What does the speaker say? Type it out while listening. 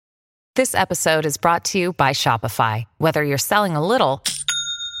This episode is brought to you by Shopify. Whether you're selling a little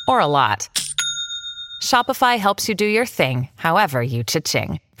or a lot, Shopify helps you do your thing, however you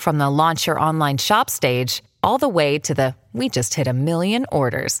cha-ching. From the launch your online shop stage, all the way to the we just hit 1 million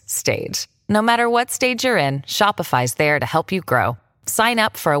orders stage. No matter what stage you're in, Shopify's there to help you grow. Sign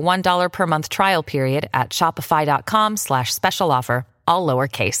up for a $1 per month trial period at shopify.com/special offer, all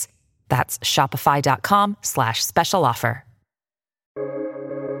lowercase. That's shopify.com/special offer.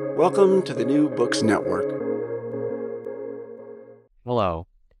 Welcome to the New Books Network. Hello,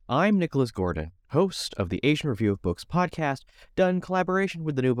 I'm Nicholas Gordon, host of the Asian Review of Books podcast, done in collaboration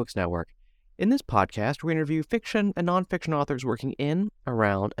with the New Books Network. In this podcast, we interview fiction and nonfiction authors working in,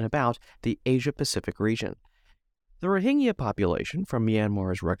 around, and about the Asia-Pacific region. The Rohingya population from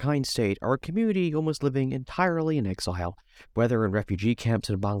Myanmar's Rakhine State are a community almost living entirely in exile, whether in refugee camps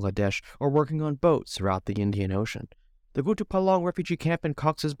in Bangladesh or working on boats throughout the Indian Ocean. The Kutupalong refugee camp in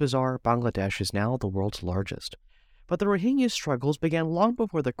Cox's Bazar, Bangladesh, is now the world's largest. But the Rohingya struggles began long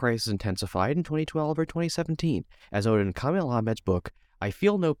before the crisis intensified in 2012 or 2017, as noted in Kaamil Ahmed's book, I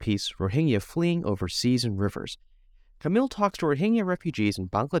Feel No Peace, Rohingya Fleeing Over Seas and Rivers. Kaamil talks to Rohingya refugees in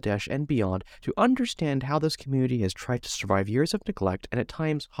Bangladesh and beyond to understand how this community has tried to survive years of neglect and at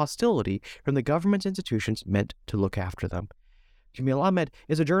times hostility from the government's institutions meant to look after them. Kaamil Ahmed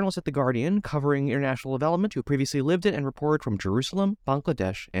is a journalist at The Guardian covering international development who previously lived in and reported from Jerusalem,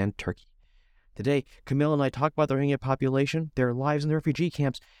 Bangladesh, and Turkey. Today, Kaamil and I talk about the Rohingya population, their lives in the refugee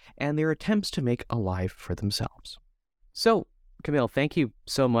camps, and their attempts to make a life for themselves. So, Kaamil, thank you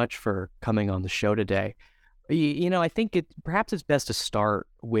so much for coming on the show today. I think perhaps it's best to start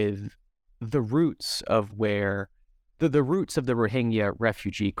with the roots of where the roots of the Rohingya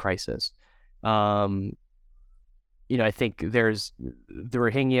refugee crisis. I think there's the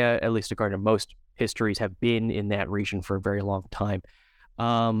Rohingya, at least according to most histories, have been in that region for a very long time.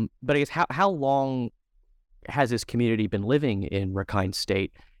 But I guess how long has this community been living in Rakhine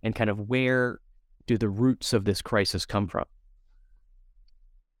State, and kind of where do the roots of this crisis come from?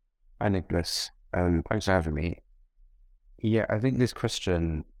 Hi, Nicholas. Thanks for having me. Yeah, I think this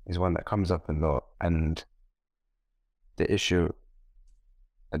question is one that comes up a lot, and the issue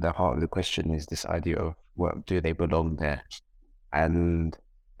at the heart of the question is this idea of, well, do they belong there? And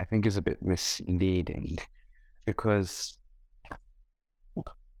I think it's a bit misleading because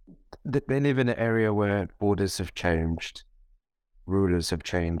they live in an area where borders have changed, rulers have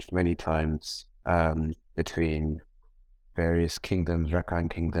changed many times between various kingdoms, Rakhine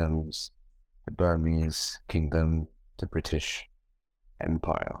kingdoms, the Burmese kingdom, the British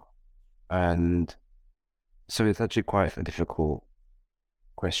Empire. And so it's actually quite a difficult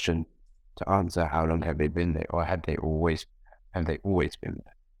question to answer. How long have they been there, or have they always been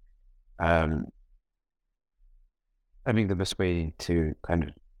there? I think the best way to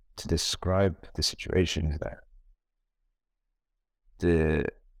describe the situation is that the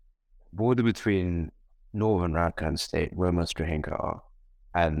border between northern Rakhine State, where most Rohingya are,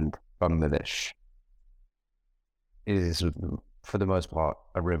 and Bangladesh is, for the most part,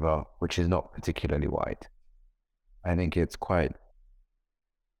 a river which is not particularly wide. I think it's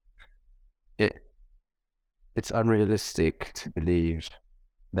it's unrealistic to believe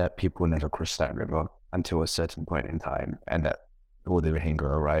that people never cross that river until a certain point in time, and that all the Rohingya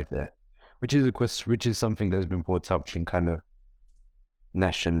arrive there, which is something that's been brought up in kind of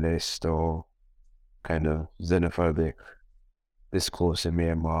nationalist or kind of xenophobic discourse in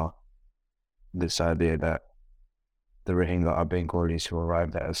Myanmar. This idea that the Rohingya are Bengalis who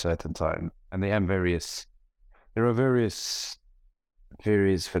arrived at a certain time, and there are various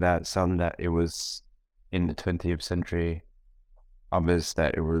theories for that. Some that it was in the 20th century, others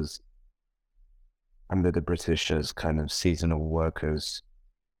that it was under the British as kind of seasonal workers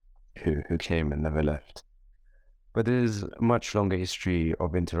who came and never left. But there's a much longer history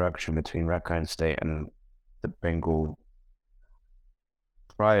of interaction between Rakhine State and the Bengal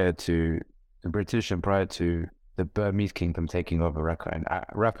prior to the British and prior to the Burmese kingdom taking over Rakhine.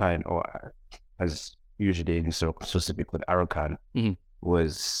 Rakhine, or as usually in specifically called Arakan,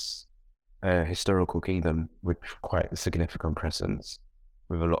 was a historical kingdom with quite a significant presence,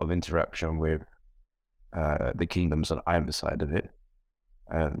 with a lot of interaction with the kingdoms on either side of it.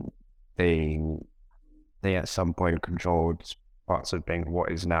 They at some point controlled parts of Bengal,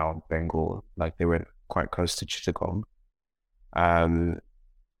 what is now Bengal, like they were quite close to Chittagong.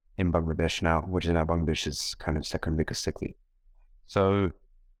 In Bangladesh now, which is now Bangladesh's kind of second biggest city. So,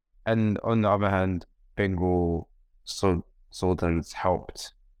 and on the other hand, Bengal sultans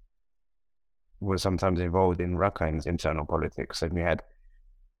were sometimes involved in Rakhine's internal politics. And we had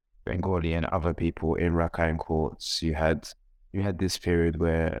Bengali and other people in Rakhine courts. You had this period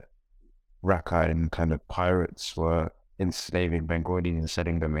where Rakhine kind of pirates were enslaving Bengalis and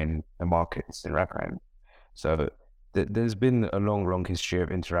selling them in the markets in Rakhine. So there's been a long history of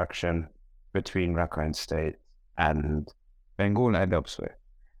interaction between Rakhine State and Bengal and elsewhere.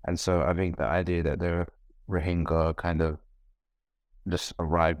 And so I think the idea that the Rohingya kind of just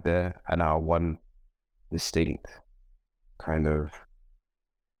arrived there and are one distinct kind of,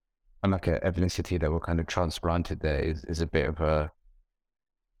 like an ethnicity that were kind of transplanted there is a bit of a,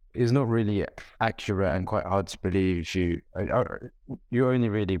 is not really accurate and quite hard to believe. You only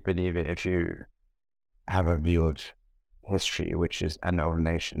really believe it if you have a view of history, which is, and of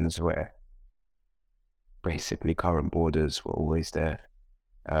nations where basically current borders were always there,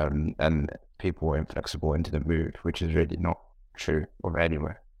 and people were inflexible into the move, which is really not true of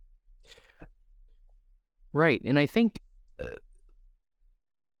anywhere. Right. And I think,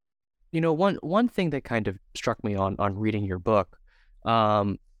 one thing that kind of struck me on reading your book,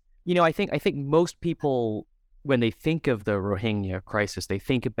 I think most people, when they think of the Rohingya crisis, they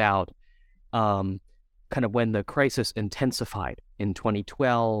think about kind of when the crisis intensified in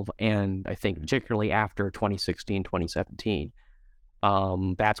 2012, and I think particularly after 2016, 2017.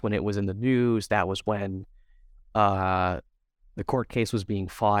 That's when it was in the news. That was when the court case was being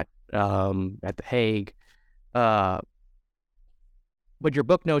fought at The Hague. But your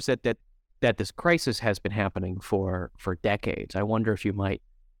book notes that this crisis has been happening for decades. I wonder if you might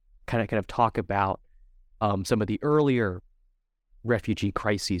kind of talk about some of the earlier refugee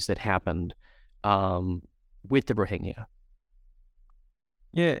crises that happened with the Rohingya.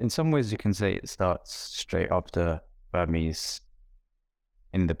 Yeah, in some ways you can say it starts straight after Burmese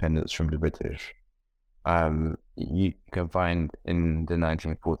independence from the British. You can find in the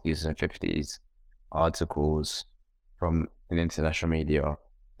 1940s and 50s articles from an international media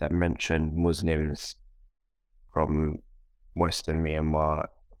that mention Muslims from Western Myanmar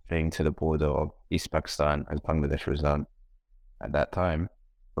fleeing to the border of East Pakistan as Bangladesh was done at that time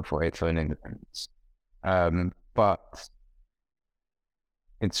before its own independence. But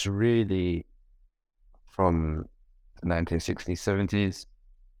it's really from the 1960s, 70s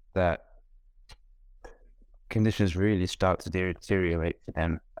that conditions really start to deteriorate for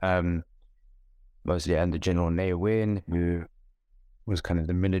them. Mostly under General Ne Win, who was kind of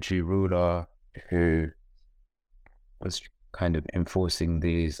the military ruler who was kind of enforcing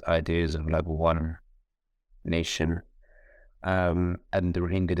these ideas of level one nation. And the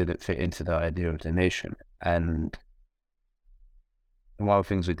Rohingya didn't fit into the idea of the nation. And while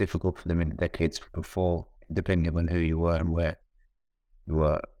things were difficult for them in the decades before, depending on who you were and where you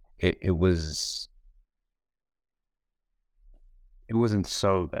were, it wasn't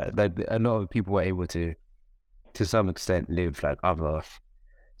so bad. Like, a lot of people were able to some extent, live like other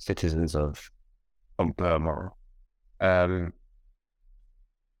citizens of Burma. But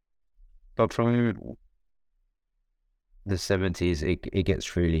from the 70s, it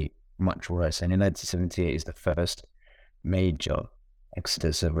gets really much worse. And in 1978 is the first major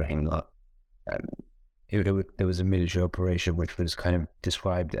exodus of Rohingya. There was a military operation which was kind of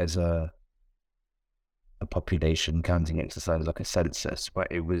described as a population counting exercise, like a census, but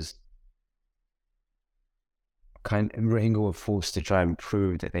it was Rohingya were forced to try and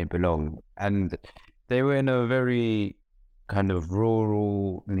prove that they belong, and they were in a very kind of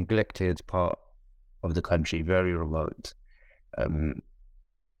rural, neglected part of the country, very remote, and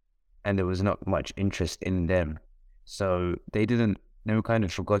there was not much interest in them, so they were kind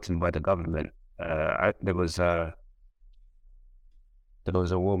of forgotten by the government. There was a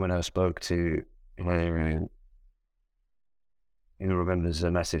woman I spoke to who remembers a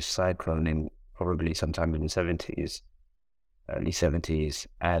massive cyclone in probably sometime in the 70s, early 70s,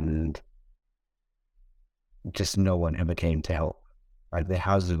 and just no one ever came to help. Like, their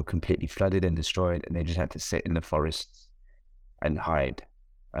houses were completely flooded and destroyed, and they just had to sit in the forests and hide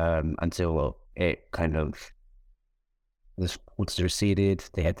until it kind of, the woods receded.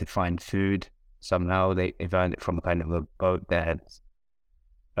 They had to find food somehow. They found it from kind of a boat that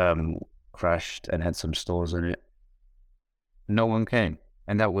had crashed and had some stores in it. No one came,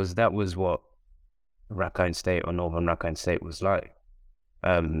 and that was what Rakhine State or Northern Rakhine State was like.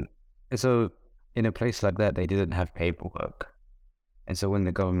 So in a place like that, they didn't have paperwork, and so when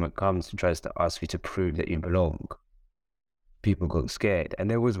the government comes and tries to ask you to prove that you belong, people got scared, and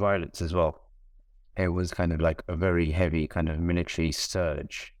there was violence as well. It was kind of like a very heavy kind of military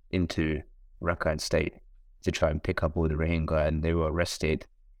surge into Rakhine State to try and pick up all the Rohingya, and they were arrested.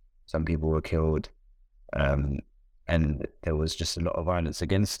 Some people were killed, and there was just a lot of violence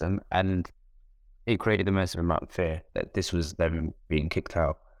against them, and it created a massive amount of fear that this was them being kicked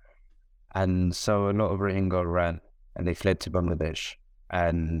out. And so a lot of Rohingya ran, and they fled to Bangladesh,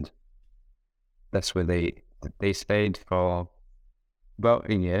 and that's where they stayed for about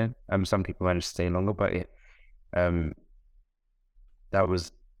a year. Some people managed to stay longer, but um, that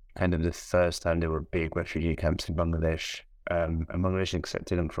was kind of the first time there were big refugee camps in Bangladesh. And Bangladesh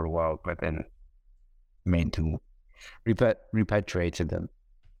accepted them for a while, but then made them repatriated them.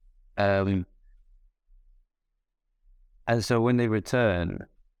 And so when they return,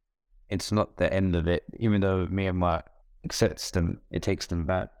 it's not the end of it. Even though Myanmar accepts them, it takes them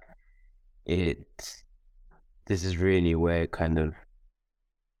back. This is really where kind of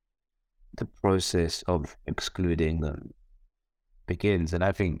the process of excluding them begins. And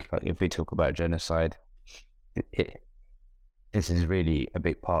I think if we talk about genocide, this is really a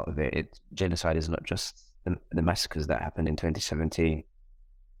big part of it. Genocide is not just the massacres that happened in 2017.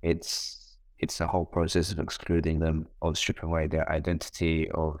 It's a whole process of excluding them, of stripping away their identity,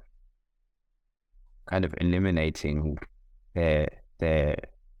 of kind of eliminating their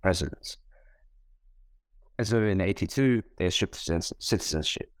presence. And so in 82, they're stripped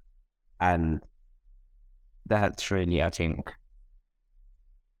citizenship. And that's really, I think,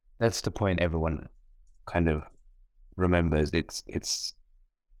 that's the point everyone kind of remembers. It's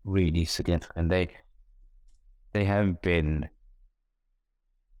really significant. They have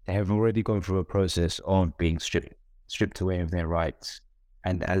already gone through a process of being stripped away of their rights.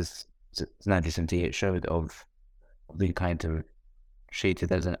 And as 1978 showed, of being kind of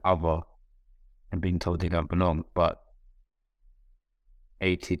treated as an other and being told they don't belong. But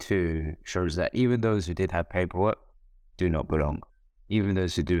 82 shows that even those who did have paperwork do not belong. Even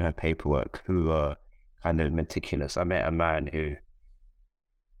those who do have paperwork, who are kind of meticulous. I met a man who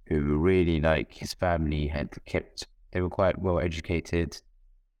really, like, his family they were quite well educated.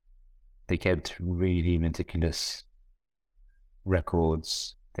 They kept really meticulous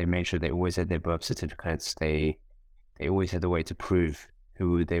records. They made sure they always had their birth certificates. They always had a way to prove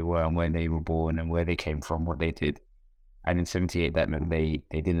who they were and when they were born and where they came from, what they did. And in 78, that meant they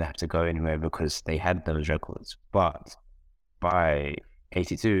didn't have to go anywhere because they had those records. But by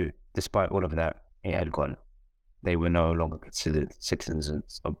 82, despite all of that, it had gone. They were no longer considered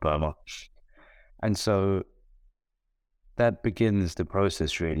citizens of Burma. And so that begins the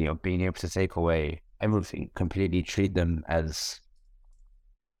process, really, of being able to take away everything, completely treat them as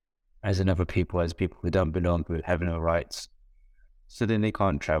another people, as people who don't belong, who have no rights. So then they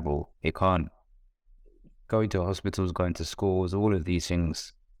can't travel, they can't go into hospitals, go into schools. All of these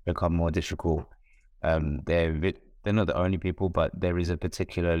things become more difficult. They're not the only people, but there is a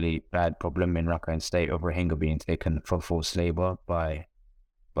particularly bad problem in Rakhine State of Rohingya being taken for forced labor by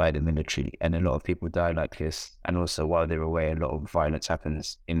the military, and a lot of people die like this. And also, while they're away, a lot of violence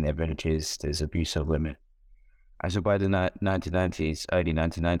happens in their villages. There's abuse of women. And so by the 1990s, early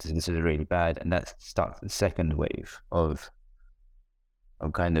 1990s, this is really bad, and that starts the second wave of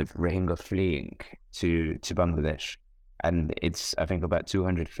kind of Rohingya fleeing to Bangladesh. And it's, I think, about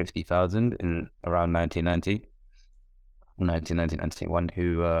 250,000 in around 1991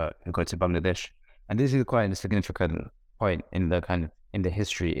 who go to Bangladesh. And this is quite a significant point in the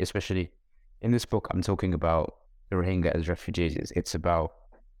history, especially in this book. I'm talking about the Rohingya as refugees. It's about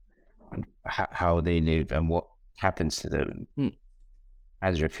how they live and what happens to them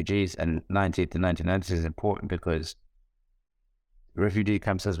as refugees. And 90 to 1990s is important because refugee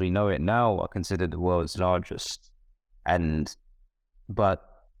camps as we know it now are considered the world's largest,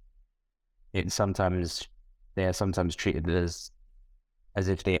 but they are sometimes treated as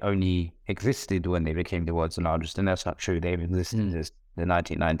if they only existed when they became the world's largest, and that's not true. They've existed since the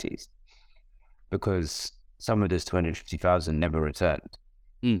 1990s, because some of those 250,000 never returned.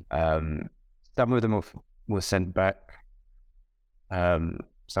 Some of them were sent back, some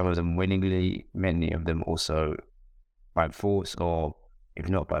of them willingly, many of them also by force, or if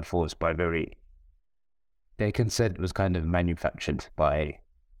not by force, their consent was kind of manufactured by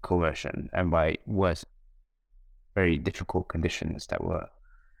coercion and by very difficult conditions that were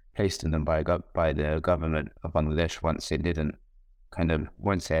placed on them by the government of Bangladesh once they had a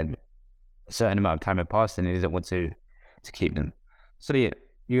certain amount of time had passed and they didn't want to keep them. So yeah,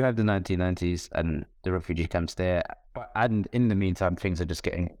 you have the 1990s and the refugee camps there, and in the meantime, things are just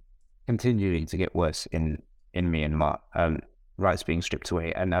continuing to get worse in Myanmar. Rights being stripped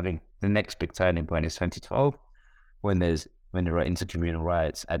away, and I think the next big turning point is 2012, when there are intercommunal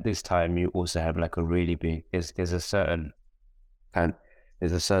riots. At this time, you also have like a really big there's a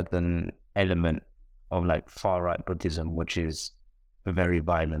certain element of like far right Buddhism, which is very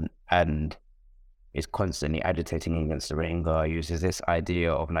violent and is constantly agitating against the Rohingya. Uses this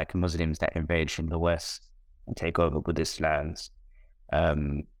idea of like Muslims that invade from the West and take over Buddhist lands,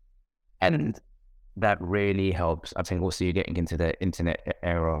 and that really helps. I think also you're getting into the internet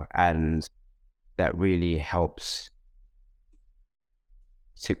era, and that really helps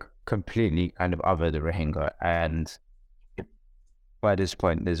to completely kind of other the Rohingya. And by this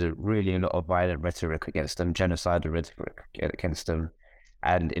point, there's a lot of violent rhetoric against them, genocidal rhetoric against them.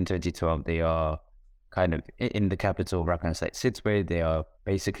 And in 2012, they are kind of in the capital, Rakhine State Sittwe. They are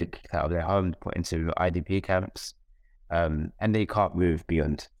basically kicked out of their home, put into IDP camps, and they can't move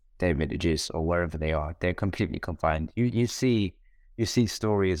beyond their villages or wherever they are. They're completely confined. You see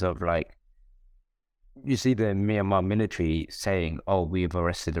stories of like, you see the Myanmar military saying, "Oh, we've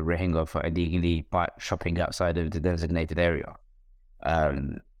arrested a Rohingya for illegally shopping outside of the designated area."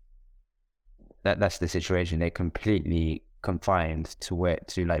 That's the situation. They're completely confined to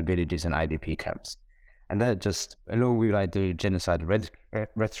like villages and IDP camps, and that just, along with like the genocide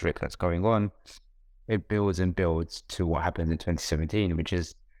rhetoric that's going on, it builds and builds to what happened in 2017, which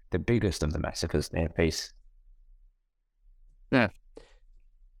is the biggest of the massacres they face. Yeah.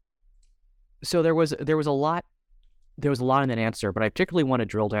 So there was a lot in that answer, but I particularly want to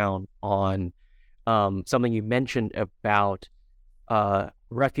drill down on something you mentioned about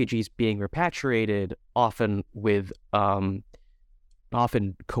refugees being repatriated, often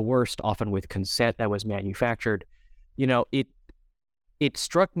coerced, often with consent that was manufactured. It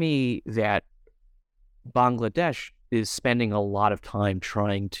struck me that Bangladesh is spending a lot of time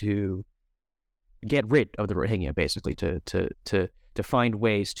trying to get rid of the Rohingya, basically to find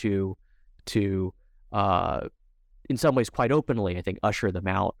ways to in some ways quite openly, I think, usher them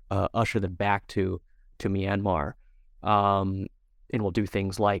back to Myanmar. And we'll do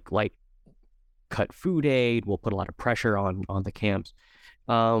things like cut food aid. We'll put a lot of pressure on the camps.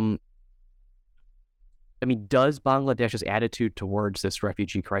 I mean, does Bangladesh's attitude towards this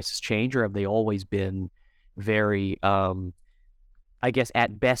refugee crisis change, or have they always been very, I guess,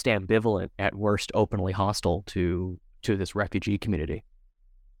 at best ambivalent, at worst openly hostile to this refugee community?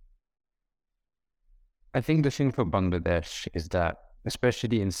 I think the thing for Bangladesh is that,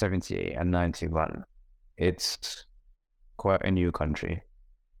 especially in 78 and 91, it's quite a new country.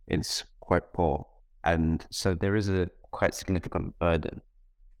 It's quite poor. And so there is a quite significant burden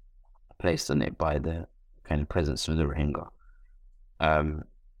placed on it by the kind of presence of the Rohingya.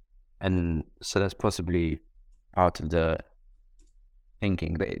 And so that's possibly part of the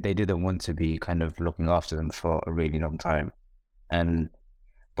thinking. They didn't want to be kind of looking after them for a really long time.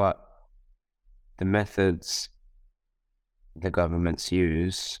 But the methods the governments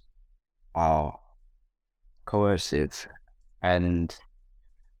use are coercive, and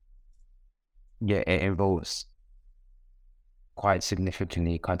it involves quite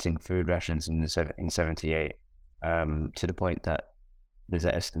significantly cutting food rations in 78, to the point that there's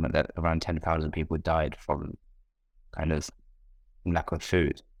an estimate that around 10,000 people died from kind of lack of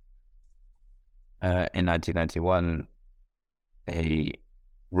food. In 1991, they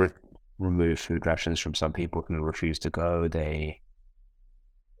remove food rations from some people who refuse to go. They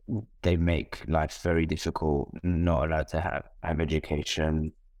make life very difficult, not allowed to have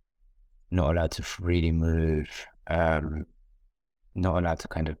education, not allowed to freely move, not allowed to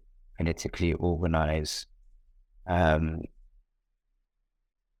kind of politically organize, and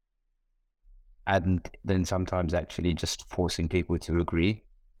then sometimes actually just forcing people to agree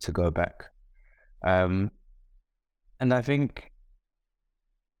to go back. And I think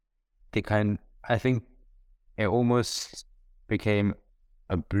it almost became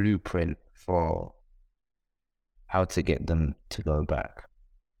a blueprint for how to get them to go back.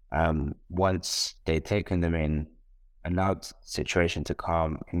 Once they'd taken them in, allowed the situation to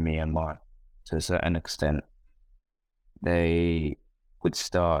calm in Myanmar to a certain extent, they would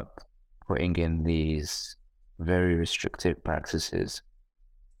start putting in these very restrictive practices,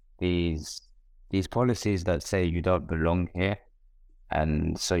 these policies that say you don't belong here,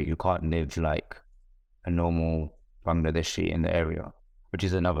 and so you can't live like a normal Bangladeshi in the area, which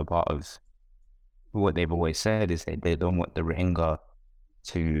is another part of what they've always said, is that they don't want the Rohingya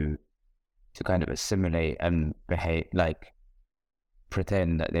to kind of assimilate and behave, like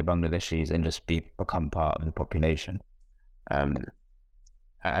pretend that they're Bangladeshis and just become part of the population.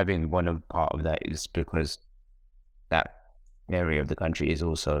 I think one part of that is because that area of the country is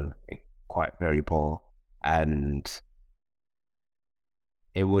also quite very poor, and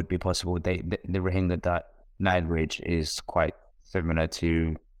it would be possible the Rohingya language is quite similar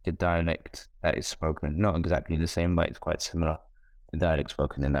to the dialect that is spoken. Not exactly the same, but it's quite similar, the dialect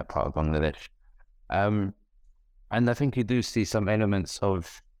spoken in that part of Bangladesh. And I think you do see some elements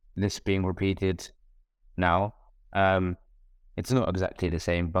of this being repeated now. It's not exactly the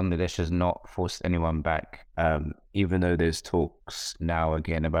same. Bangladesh has not forced anyone back, even though there's talks now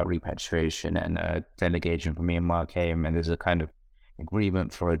again about repatriation, and a delegation from Myanmar came, and there's a kind of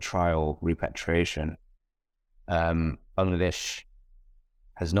agreement for a trial repatriation, Bangladesh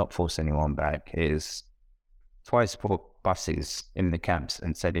has not forced anyone back. It is twice put buses in the camps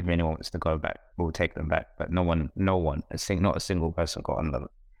and said if anyone wants to go back, we'll take them back. But not a single person got on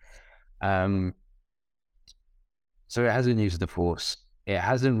them. So it hasn't used the force. It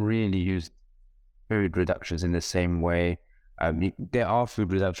hasn't really used food reductions in the same way. There are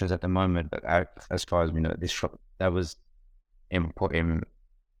food reductions at the moment, but as far as we know, this shop that was put in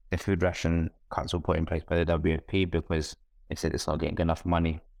the food ration cuts were put in place by the WFP because they said it's not getting enough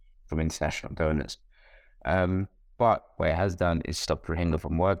money from international donors. But what it has done is stop Rohingya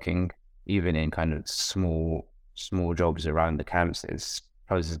from working, even in kind of small jobs around the camps. It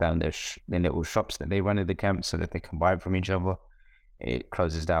closes down their little shops that they run at the camps so that they can buy from each other. It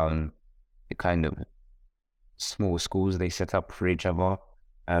closes down the kind of small schools they set up for each other,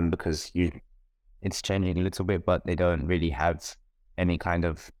 because it's changing a little bit, but they don't really have any kind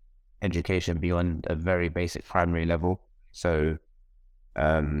of education beyond a very basic primary level. So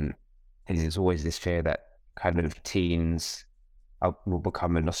there's always this fear that kind of teens will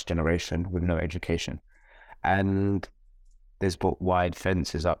become a lost generation with no education. And there's put wide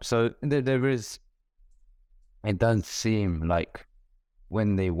fences up. So it does seem like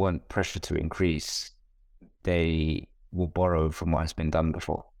when they want pressure to increase, they will borrow from what has been done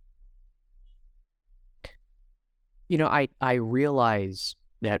before. I realize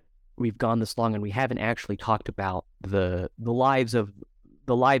that we've gone this long and we haven't actually talked about the lives of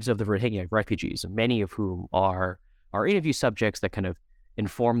the Rohingya refugees, many of whom are interview subjects that kind of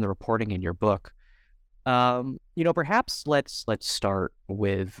inform the reporting in your book. Perhaps let's start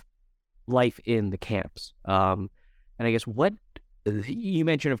with life in the camps. And I guess what you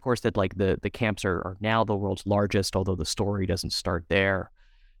mentioned, of course, that like the camps are now the world's largest, although the story doesn't start there.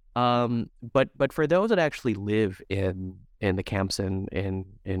 But for those that actually live in the camps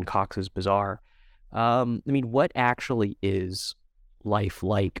in Cox's Bazar, what actually is life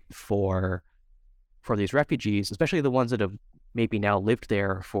like for these refugees, especially the ones that have maybe now lived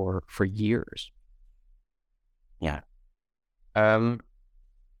there for years? Yeah.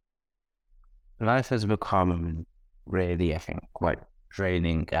 Life has become really, I think, quite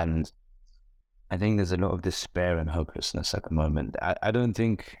draining, and I think there's a lot of despair and hopelessness at the moment. I don't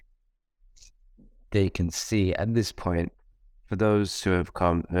think they can see at this point, for those who have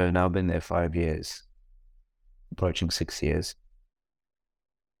now been there 5 years, approaching 6 years,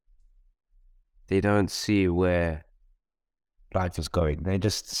 they don't see where life is going. They're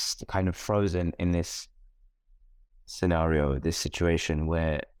just kind of frozen in this scenario, this situation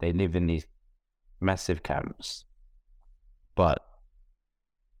where they live in these massive camps, but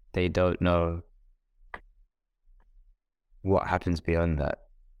they don't know what happens beyond that.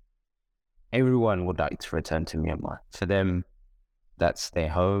 Everyone would like to return to Myanmar. For them, that's their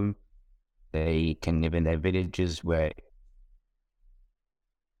home. They can live in their villages where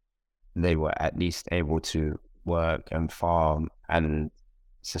they were at least able to work and farm and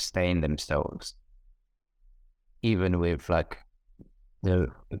sustain themselves, even with like the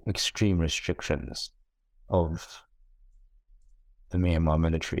extreme restrictions of the Myanmar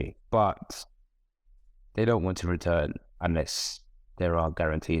military. But they don't want to return unless there are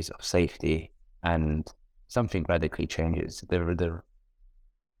guarantees of safety and something radically changes.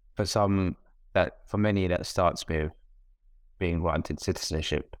 For many, that starts with being granted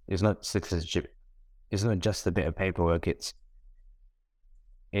citizenship. It's not just a bit of paperwork.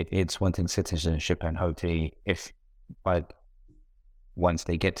 It's wanting citizenship, and hopefully, once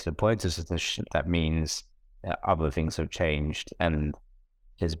they get to the point of citizenship, that means that other things have changed, and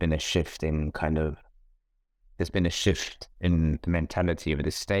there's been a shift in the mentality of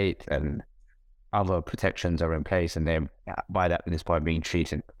the state, and other protections are in place, and they're at this point being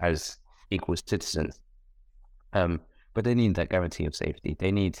treated as equal citizens. But they need that guarantee of safety.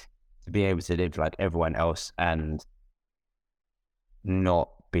 They need to be able to live like everyone else and not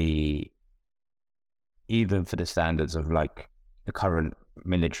be, even for the standards of like the current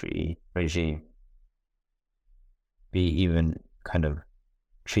military regime, be even kind of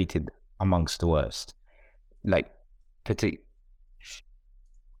treated amongst the worst. Like, I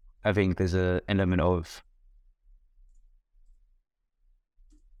think there's an element of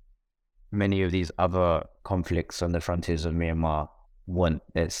many of these other conflicts on the frontiers of Myanmar want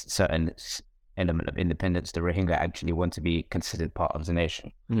this certain element of independence. The Rohingya actually want to be considered part of the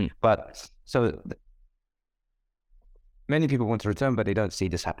nation. But so many people want to return, but they don't see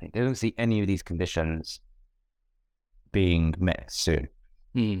this happening. They don't see any of these conditions being met soon.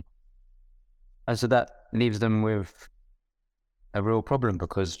 And so that leaves them with a real problem,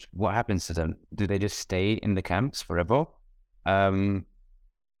 because what happens to them? Do they just stay in the camps forever? The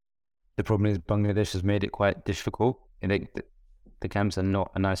problem is Bangladesh has made it quite difficult. And the camps are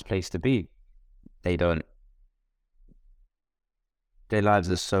not a nice place to be. Their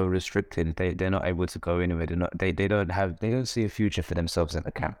lives are so restricted. They're not able to go anywhere. They don't see a future for themselves in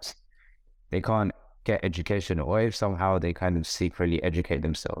the camps. They can't get education, or if somehow they kind of secretly educate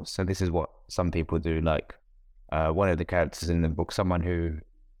themselves. So this is what some people do. Like one of the characters in the book, someone who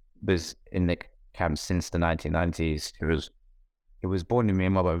was in the camp since the 1990s. He was born in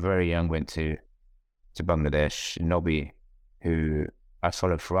Myanmar, but very young, went to Bangladesh. Nobby, who I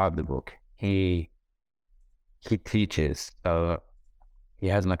followed throughout the book, he teaches. So he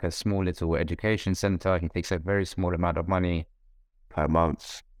has like a small little education center. He takes a very small amount of money per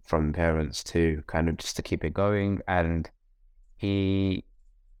month from parents to kind of just to keep it going. And he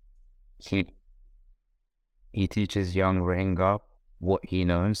teaches young Rohingya what he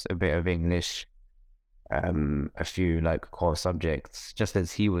knows, a bit of English, a few like core subjects, just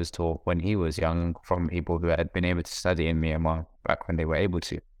as he was taught when he was young from people who had been able to study in Myanmar back when they were able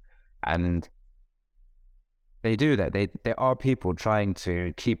to. And they do that. There are people trying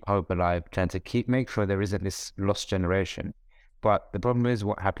to keep hope alive, trying to make sure there isn't this lost generation. But the problem is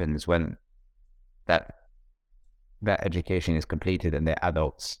what happens when that education is completed and they're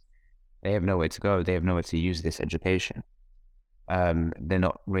adults. They have nowhere to go. They have nowhere to use this education. They're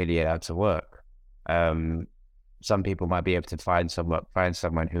not really allowed to work. Some people might be able to find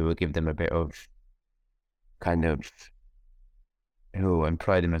someone who will give them a bit of kind of, who will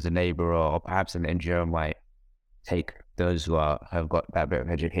employ them as a neighbor, or perhaps an NGO might take those who have got that bit of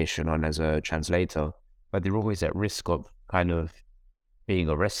education on as a translator, but they're always at risk of kind of being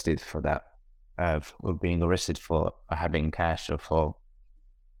arrested for that, or being arrested for having cash, or for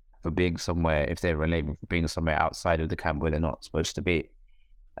being somewhere, if they're unable, for being somewhere outside of the camp where they're not supposed to be.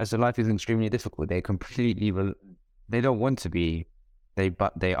 As the life is extremely difficult, they completely, they don't want to be,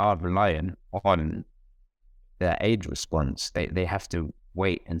 but they are reliant on their aid response. They have to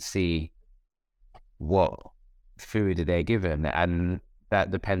wait and see what food they're given, and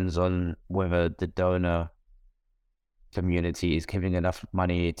that depends on whether the donor community is giving enough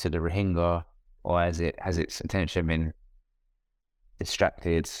money to the Rohingya, or has its attention been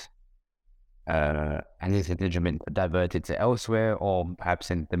distracted, and its attention been diverted to elsewhere, or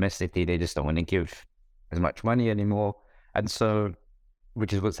perhaps domestically they just don't want to give as much money anymore. And so,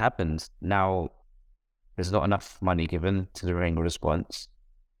 which is what's happened now. There's not enough money given to the Rohingya response,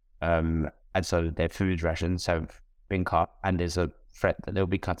 and so their food rations have been cut, and there's a threat that they'll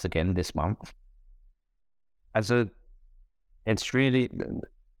be cut again this month. And so it's really,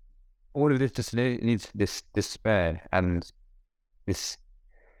 all of this just needs this despair and this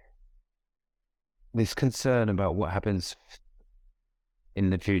concern about what happens in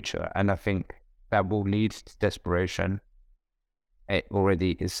the future. And I think that will lead to desperation. It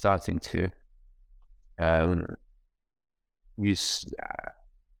already is starting to use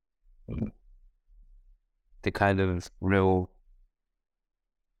the kind of real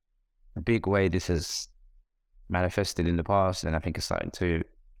big way this has manifested in the past, and I think it's starting to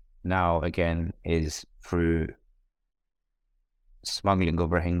now again, is through smuggling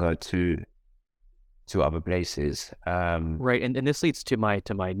of Rohingya to other places. Right, and this leads to my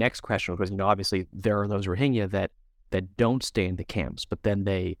next question, because obviously there are those Rohingya that don't stay in the camps, but then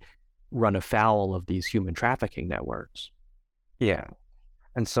they run afoul of these human trafficking networks. Yeah,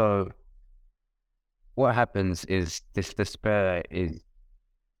 and so what happens is this despair is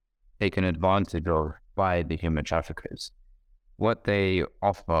taken advantage of by the human traffickers. What they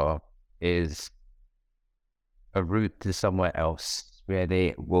offer is a route to somewhere else, where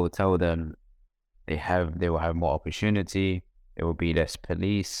they will tell them they will have more opportunity, there will be less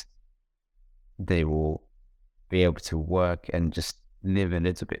police, they will be able to work and just live a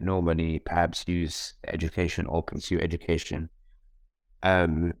little bit normally, perhaps use education or pursue education.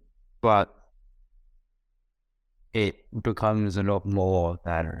 But it becomes a lot more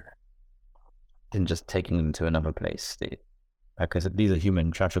than just taking them to another place. Because these are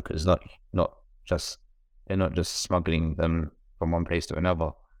human traffickers, they're not just smuggling them from one place to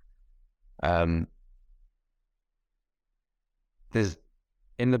another. In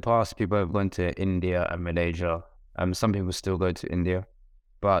the past, people have gone to India and Malaysia. Some people still go to India,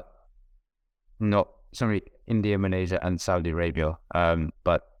 but India, Malaysia, and Saudi Arabia.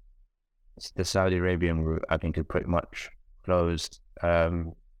 But the Saudi Arabian route, I think, is pretty much closed.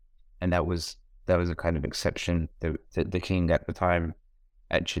 And that was a kind of exception. The king at the time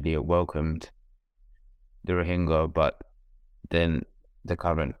actually welcomed the Rohingya, but then the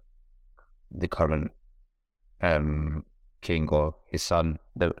current king, or his son,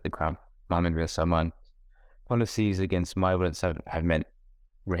 the crown, Mohammed bin Salman, policies against migrants have meant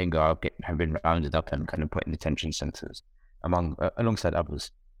Rohingya have been rounded up and kind of put in detention centers alongside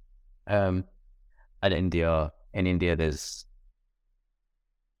others. And in India, there's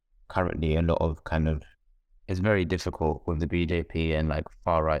currently a lot of it's very difficult with the BJP and like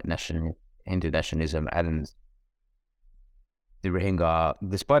far right Hindu nationalism, and the Rohingya,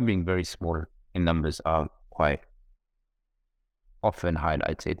 despite being very small in numbers, are quite often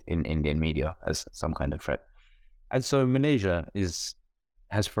highlighted in Indian media as some kind of threat. And so Malaysia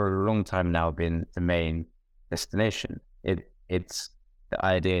has for a long time now been the main destination. It's the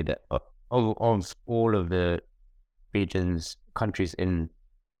idea that of all of the countries in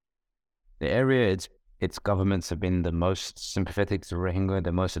the area, its governments have been the most sympathetic to Rohingya,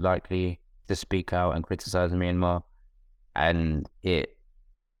 the most likely to speak out and criticize Myanmar. And there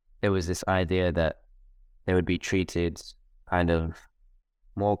was this idea that they would be treated kind of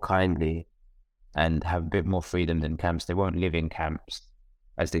more kindly and have a bit more freedom than camps. They won't live in camps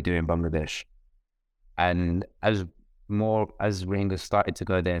as they do in Bangladesh. And as Rohingya started to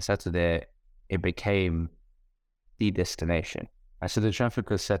go there and settle there, it became the destination. And so the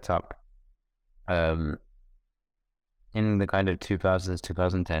traffickers set up in the kind of 2000s,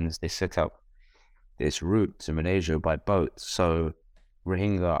 2010s, they set up this route to Malaysia by boat. So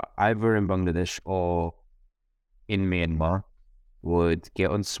Rohingya, either in Bangladesh or in Myanmar, would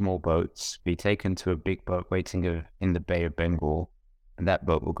get on small boats, be taken to a big boat waiting in the Bay of Bengal, and that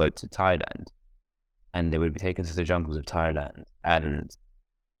boat will go to Thailand. And they would be taken to the jungles of Thailand. And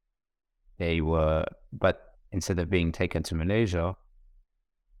but instead of being taken to Malaysia,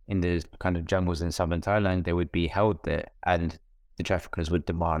 in the kind of jungles in southern Thailand, they would be held there, and the traffickers would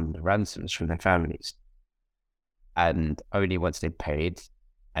demand ransoms from their families. And only once they paid,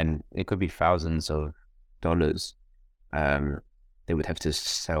 and it could be thousands of dollars, they would have to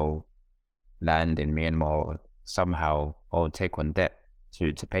sell land in Myanmar somehow, or take on debt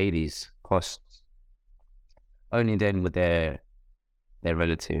to pay these costs. Only then would their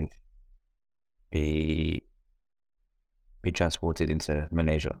relative be transported into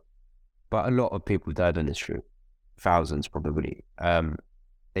Malaysia. But a lot of people died on this route, thousands probably.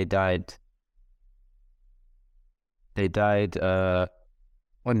 They died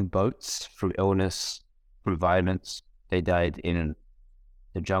on boats through illness, through violence. They died in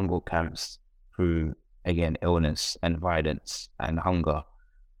the jungle camps through, again, illness and violence and hunger.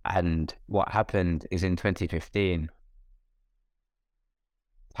 And what happened is in 2015,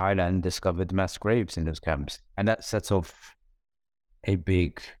 Thailand discovered mass graves in those camps, and that set off a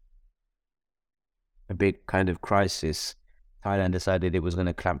big kind of crisis. Thailand decided it was going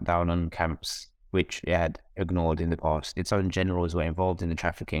to clamp down on camps which it had ignored in the past. Its own generals were involved in the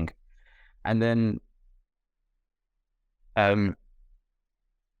trafficking, and then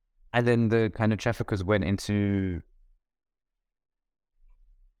the kind of traffickers went into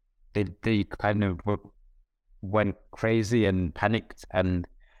they kind of went crazy and panicked, and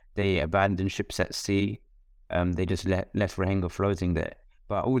they abandoned ships at sea. They just left Rohingya floating there.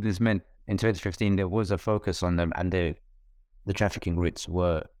 But all this meant in 2015 there was a focus on them, and the trafficking routes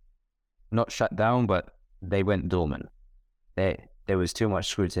were not shut down, but they went dormant. There was too much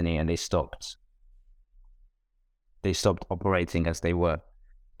scrutiny, and they stopped operating as they were.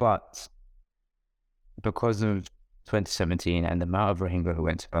 But because of 2017 and the amount of Rohingya who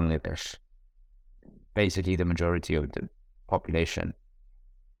went to Bangladesh, basically the majority of the population,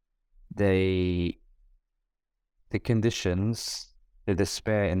 the conditions, the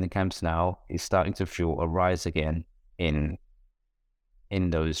despair in the camps now is starting to fuel a rise again in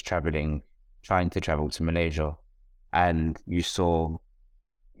those trying to travel to Malaysia. And you're still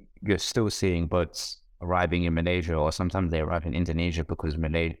seeing boats arriving in Malaysia, or sometimes they arrive in Indonesia because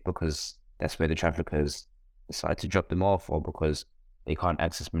that's where the traffickers decide to drop them off, or because they can't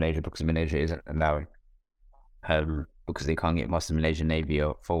access Malaysia because Malaysia isn't allowing, because they can't get past the Malaysian Navy,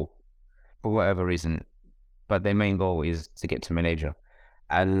 or for whatever reason. But their main goal is to get to Malaysia.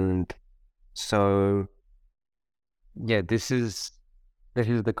 And so, yeah, this is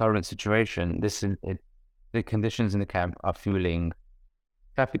the current situation. The conditions in the camp are fueling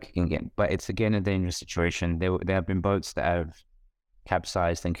trafficking again, but it's again a dangerous situation. There have been boats that have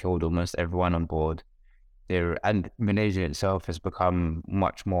capsized and killed almost everyone on board. And Malaysia itself has become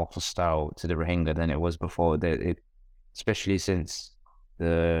much more hostile to the Rohingya than it was before. Especially since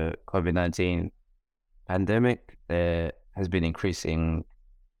the COVID-19 pandemic, there has been increasing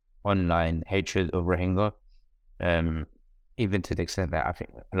online hatred of Rohingya. Even to the extent that I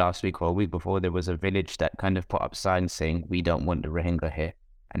think last week or a week before, there was a village that kind of put up signs saying, "We don't want the Rohingya here,"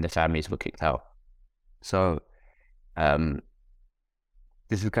 and the families were kicked out. So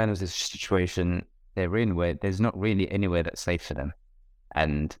this is kind of the situation they're in, where there's not really anywhere that's safe for them.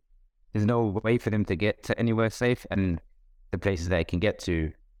 And there's no way for them to get to anywhere safe. And the places they can get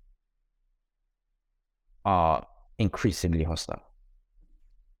to are increasingly hostile.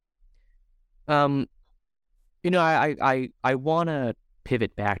 I want to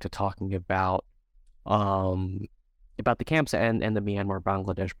pivot back to talking about the camps and the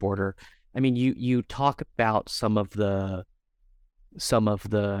Myanmar-Bangladesh border. I mean, you talk about some of the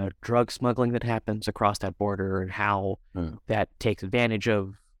drug smuggling that happens across that border and how that takes advantage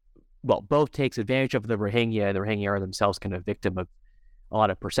of, both takes advantage of the Rohingya, and the Rohingya are themselves kind of victim of a lot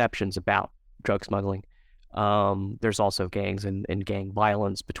of perceptions about drug smuggling. There's also gangs and gang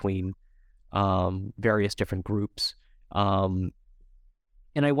violence between various different groups. And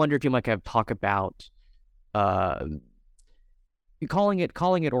I wonder if you might kind of talk about calling it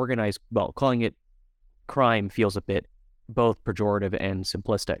organized, calling it crime feels a bit both pejorative and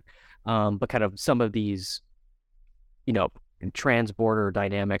simplistic. But kind of some of these, trans-border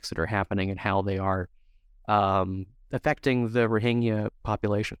dynamics that are happening and how they are affecting the Rohingya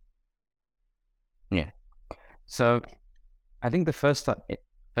population. Yeah. So I think the first time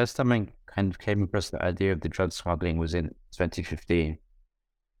I kind of came across the idea of the drug smuggling was in 2015,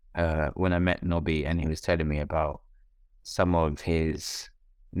 when I met Nobby, and he was telling me about some of his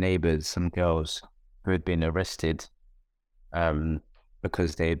neighbors, some girls who had been arrested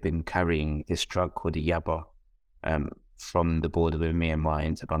because they had been carrying this drug called the yaba from the border with Myanmar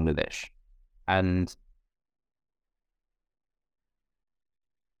into Bangladesh. And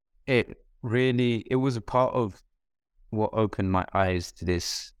it was a part of what opened my eyes to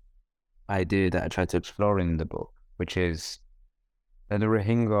this idea that I tried to explore in the book, which is that the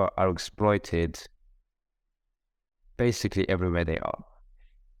Rohingya are exploited basically everywhere they are.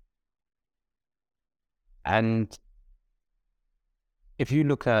 And if you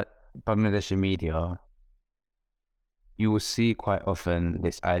look at Bangladeshi media, you will see quite often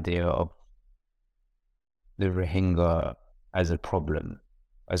this idea of the Rohingya as a problem,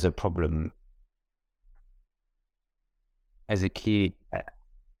 as a key,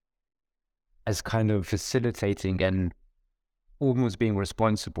 as kind of facilitating and almost being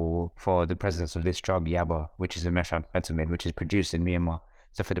responsible for the presence of this drug yaba, which is a methamphetamine, which is produced in Myanmar.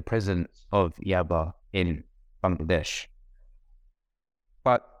 So for the presence of yaba in Bangladesh.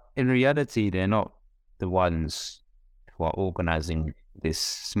 But in reality, they're not the ones who are organizing this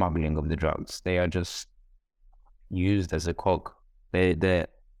smuggling of the drugs. They are just used as a cog. They're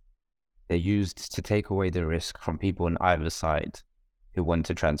used to take away the risk from people on either side who want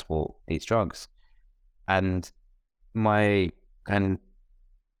to transport these drugs. And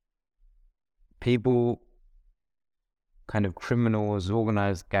criminals,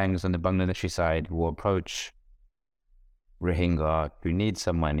 organized gangs on the Bangladeshi side will approach Rohingya who need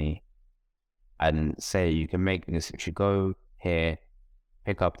some money and say, you can make this if you go here,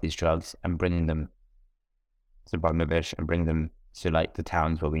 pick up these drugs and bring them to Bangladesh and bring them to like the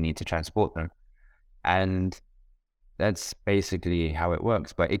towns where we need to transport them. And that's basically how it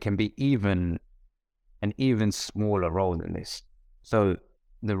works. But it can be an even smaller role than this. So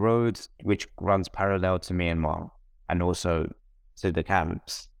the road which runs parallel to Myanmar and also to the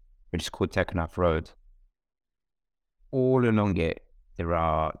camps, which is called Teknaf Road, all along it, there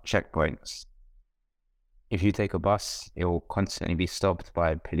are checkpoints. If you take a bus, it will constantly be stopped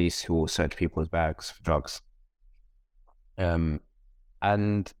by police who will search people's bags for drugs.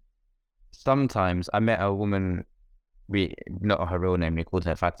 And sometimes I met a woman, not her real name, we called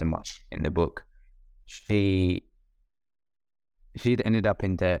her Fatima in the book. She'd ended up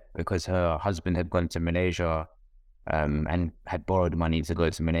in debt because her husband had gone to Malaysia and had borrowed money to go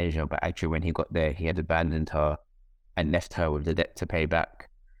to Malaysia, but actually when he got there, he had abandoned her and left her with the debt to pay back.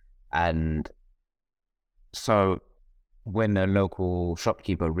 And so when a local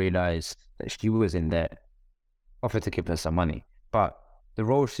shopkeeper realized that she was in debt, offered to give her some money. But the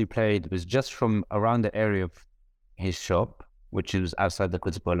role she played was just from around the area of his shop, which is outside the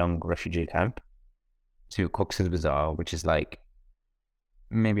Kutupalong refugee camp, to Cox's Bazar, which is like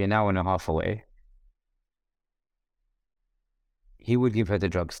maybe an hour and a half away. He would give her the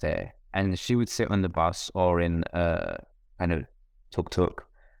drugs there, and she would sit on the bus or in a kind of tuk-tuk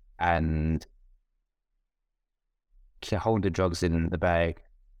and to hold the drugs in the bag,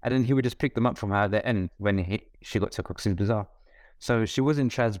 and then he would just pick them up from her there end when she got to Cox's Bazar. So she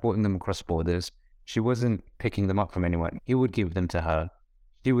wasn't transporting them across borders. She wasn't picking them up from anyone. He would give them to her.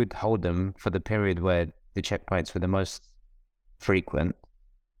 She would hold them for the period where the checkpoints were the most frequent,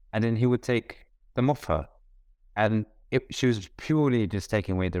 and then he would take them off her. And she was purely just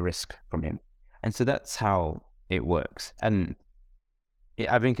taking away the risk from him. And so that's how it works. And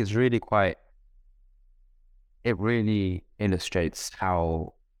I think it's really quite it really illustrates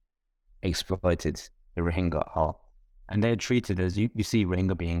how exploited the Rohingya are. And they're treated as, you see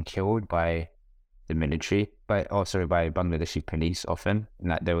Rohingya being killed by the military, by Bangladeshi police often.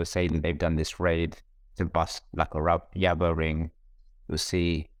 And that they will say that they've done this raid to bust like a Yaba ring. You'll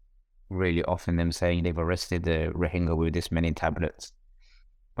see really often them saying they've arrested the Rohingya with this many tablets.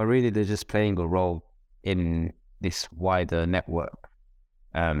 But really they're just playing a role in this wider network,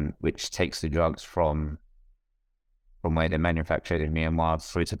 which takes the drugs from where they're manufactured in Myanmar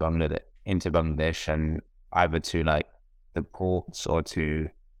through to Bangladesh, into Bangladesh, and either to like the ports or to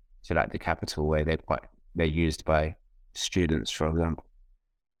like the capital where they're used by students, for example.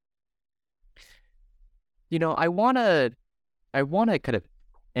 I wanna kind of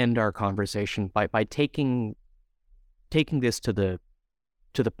end our conversation by taking this to the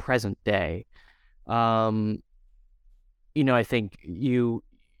present day. I think you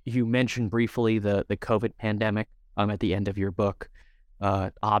mentioned briefly the COVID pandemic at the end of your book.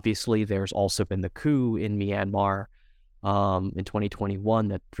 Obviously, there's also been the coup in Myanmar in 2021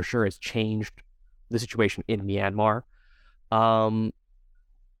 that for sure has changed the situation in Myanmar. And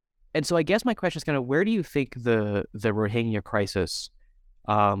so I guess my question is kind of, where do you think the Rohingya crisis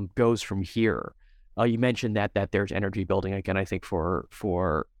goes from here? You mentioned that there's energy building again, I think for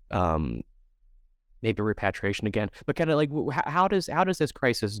maybe repatriation again, but kind of like how does this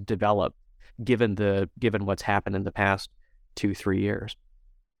crisis develop given what's happened in the past 2-3 years?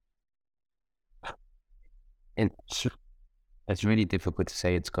 It's really difficult to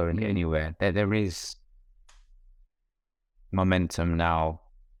say it's going anywhere. There is momentum now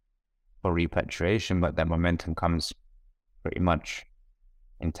for repatriation, but that momentum comes pretty much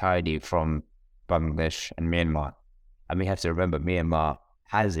entirely from Bangladesh and Myanmar. And we have to remember Myanmar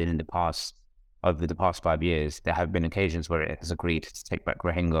has, over the past 5 years, there have been occasions where it has agreed to take back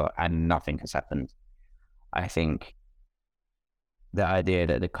Rohingya and nothing has happened. I think the idea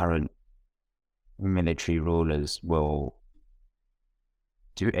that the current military rulers will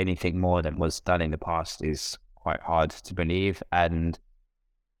do anything more than was done in the past is quite hard to believe, and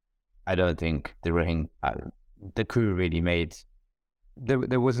I don't think the coup really made.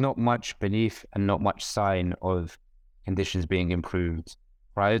 There was not much belief and not much sign of conditions being improved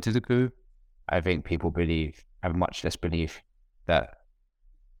prior to the coup. I think people have much less belief that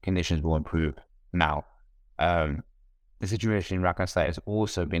conditions will improve now. The situation in Rakhine State has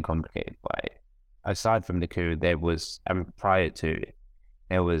also been complicated by, aside from the coup, prior to it,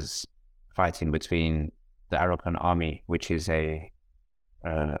 there was fighting between the Arakan army, which is a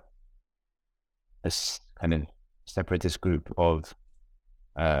kind of separatist group of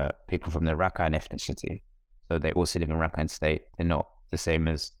people from the Rakhine ethnicity. So they also live in Rakhine State. They're not the same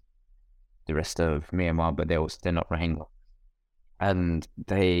as the rest of Myanmar, but they're not Rohingya. And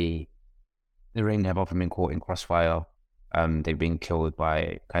the Rohingya have often been caught in crossfire. They've been killed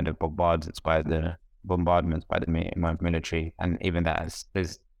by kind of bombardments by the Myanmar military, and even that's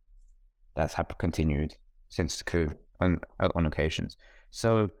continued since the coup on occasions.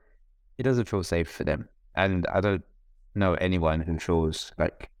 So it doesn't feel safe for them, and I don't know anyone who feels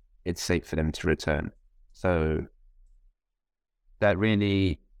like it's safe for them to return. So that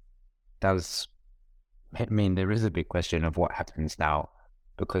really does mean there is a big question of what happens now,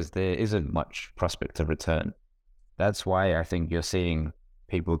 because there isn't much prospect of return. That's why I think you're seeing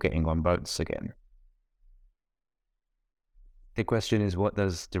people getting on boats again. The question is, what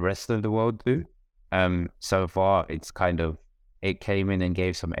does the rest of the world do? So far, it came in and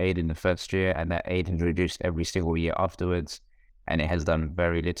gave some aid in the first year, and that aid has reduced every single year afterwards, and it has done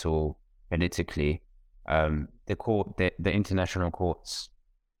very little politically. The international courts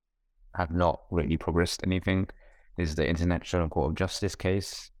have not really progressed anything. There's the International Court of Justice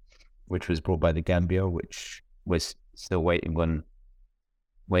case, which was brought by the Gambia, which was still waiting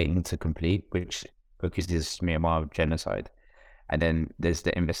to complete, which accuses Myanmar of genocide. And then there's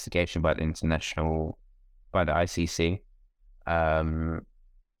the investigation by the ICC,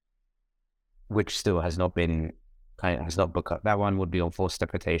 which still has not booked up. That one would be on forced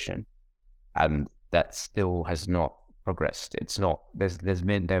deportation, and that still has not progressed. It's not. There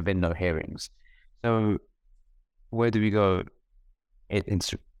have been no hearings. So where do we go?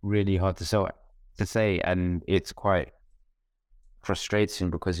 It's really hard to say, and it's quite frustrating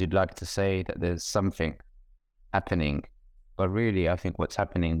because you'd like to say that there's something happening, but really I think what's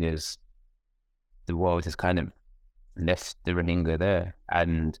happening is the world has kind of left the Rohingya there,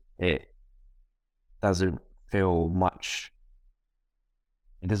 and it doesn't feel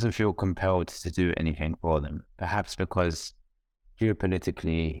compelled to do anything for them, perhaps because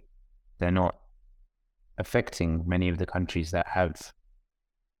geopolitically they're not affecting many of the countries that have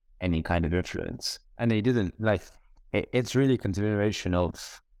any kind of influence. And they didn't, like, it's really a continuation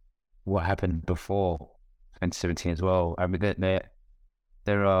of what happened before 2017 as well. I mean,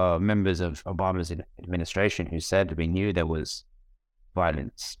 there are members of Obama's administration who said we knew there was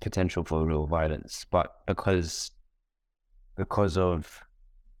violence, potential for real violence, but because of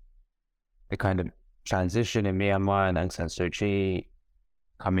the kind of transition in Myanmar and Aung San Suu Kyi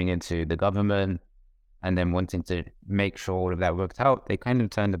coming into the government and then wanting to make sure all of that worked out, they kind of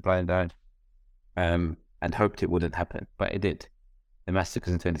turned a blind eye and hoped it wouldn't happen, but it did. The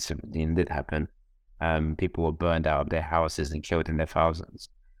massacres in 2017 did happen. People were burned out of their houses and killed in their thousands.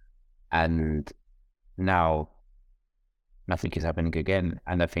 And now nothing is happening again.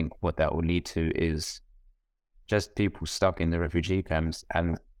 And I think what that will lead to is just people stuck in the refugee camps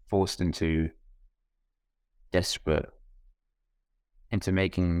and forced into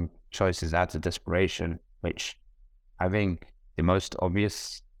making choices out of desperation, which I think the most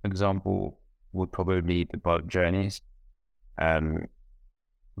obvious example would probably be the boat journeys.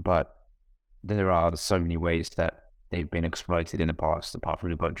 But there are so many ways that they've been exploited in the past, apart from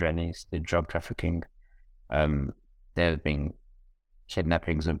the boat journeys, the drug trafficking. There have been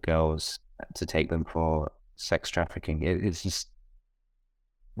kidnappings of girls to take them for sex trafficking. It's just,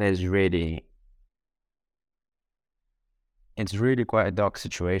 it's really quite a dark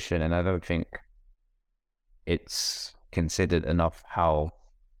situation, and I don't think it's considered enough how,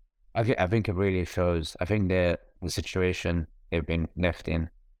 I think it really shows, I think the situation they've been left in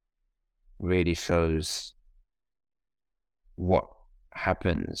really shows what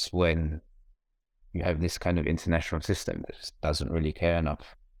happens when you have this kind of international system that just doesn't really care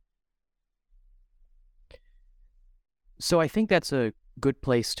enough. So I think that's a good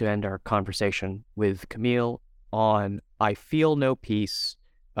place to end our conversation with Kaamil on I feel no peace.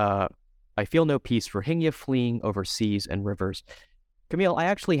 Rohingya fleeing over seas and rivers. Kaamil, I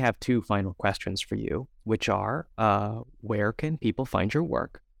actually have two final questions for you, which are, where can people find your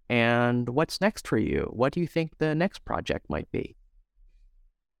work? And what's next for you? What do you think the next project might be?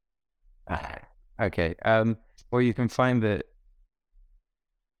 Okay. Well, you can find that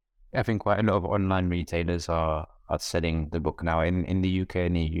I think quite a lot of online retailers are selling the book now. In the UK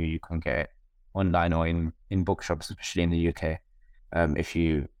and EU, you can get it online or in bookshops, especially in the UK. If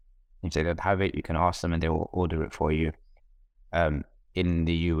they don't have it, you can ask them and they will order it for you. In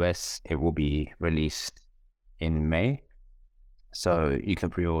the US, it will be released in May. So you can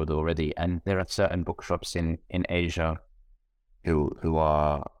pre-order already. And there are certain bookshops in Asia who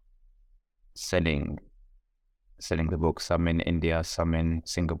are selling the book, some in India, some in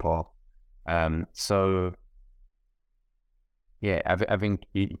Singapore. So yeah, I think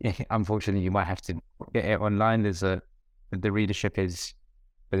unfortunately you might have to get it online. The readership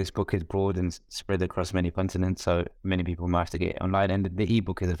for this book is broad and spread across many continents, so many people might have to get it online, and the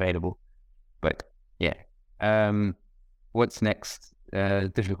ebook is available. But yeah, what's next?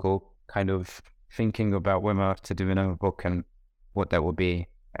 Difficult kind of thinking about whether to do another book and what that will be.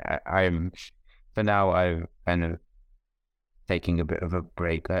 I'm kind of taking a bit of a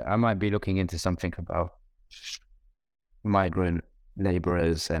break. I might be looking into something about migrant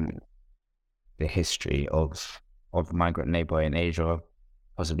laborers and the history of migrant labor in Asia,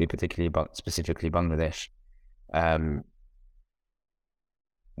 possibly specifically Bangladesh.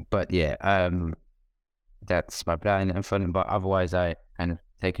 But yeah, that's my plan and fun. But otherwise, I kind of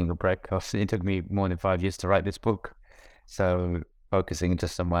taking a break. It took me more than 5 years to write this book, so focusing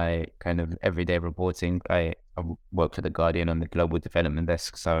just on my kind of everyday reporting. I work for The Guardian on the global development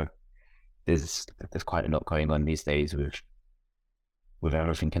desk, so there's quite a lot going on these days with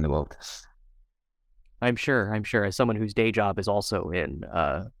everything in the world. I'm sure, as someone whose day job is also in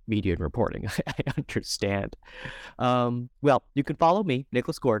media and reporting, I understand. Well, you can follow me,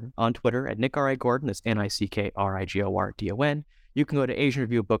 Nicholas Gordon, on Twitter at NickRIGordon. That's NickRigordon. You can go to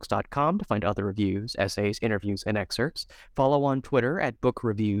AsianReviewBooks.com to find other reviews, essays, interviews, and excerpts. Follow on Twitter at Book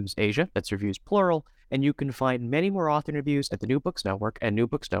Reviews Asia, that's reviews plural, and you can find many more author interviews at the New Books Network and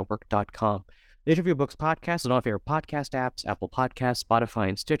newbooksnetwork.com. The Interview Books podcast is on all favorite podcast apps, Apple Podcasts, Spotify,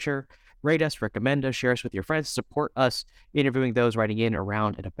 and Stitcher. Rate us, recommend us, share us with your friends, support us interviewing those writing in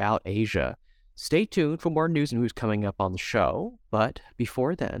around and about Asia. Stay tuned for more news and who's coming up on the show. But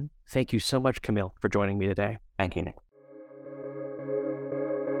before then, thank you so much, Kaamil, for joining me today. Thank you, Nick.